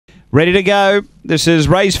Ready to go. This is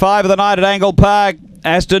race 5 of the night at Angle Park.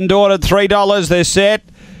 Aston Dawn at $3. They're set.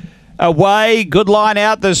 Away, good line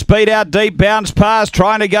out, the speed out deep, bounce past,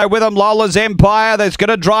 trying to go with them. Lola's Empire, that's going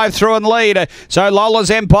to drive through and lead. So Lola's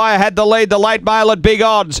Empire had the lead, the late mail at big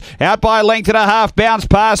odds. Out by a length and a half, bounce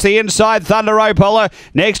past the inside, Thunder Opal.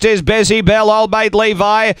 Next is Bessie Bell, Old Mate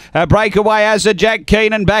Levi. A breakaway as a Jack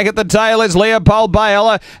Keenan. Back at the tail is Leopold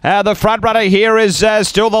Bale. The front runner here is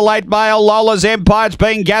still the late mail, Lola's Empire. It's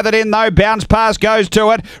being gathered in though, bounce past goes to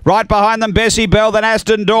it. Right behind them, Bessie Bell, then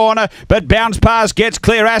Aston Dawn. But bounce past gets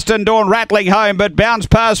clear, Aston Dawn rattling home, but bounce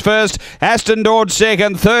past first, Aston Dawn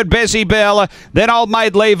second, third Bessie Bell, then Old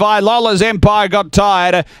Mate Levi. Lola's Empire got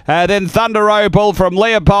tired, then Thunder Opal from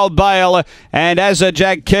Leopold Bale, and as a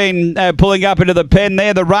Jack Keen pulling up into the pen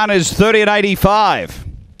there, the run is 30.85.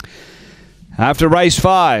 After race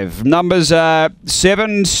 5, numbers are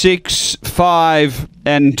 7, 6, 5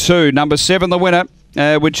 and 2. Number 7 the winner,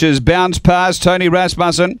 which is Bounce Past, Tony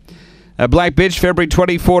Rasmussen. Black Bitch, February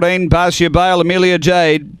 2014, Barcia Bale, Amelia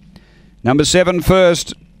Jade. Number 7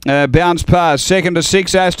 first, Bounce Past. Second to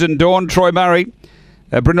 6, Aston Dawn, Troy Murray.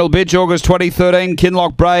 Brindle Bitch, August 2013,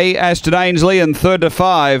 Kinloch Bray, Aston Ainsley. And third to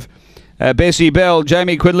 5, Bessie Bell,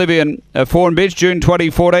 Jamie Quinlivian. Fawn Bitch, June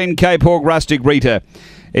 2014, Cape Hawk Rustic Rita.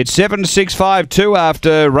 It's 7-6-5-2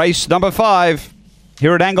 after race number 5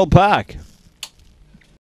 here at Angle Park.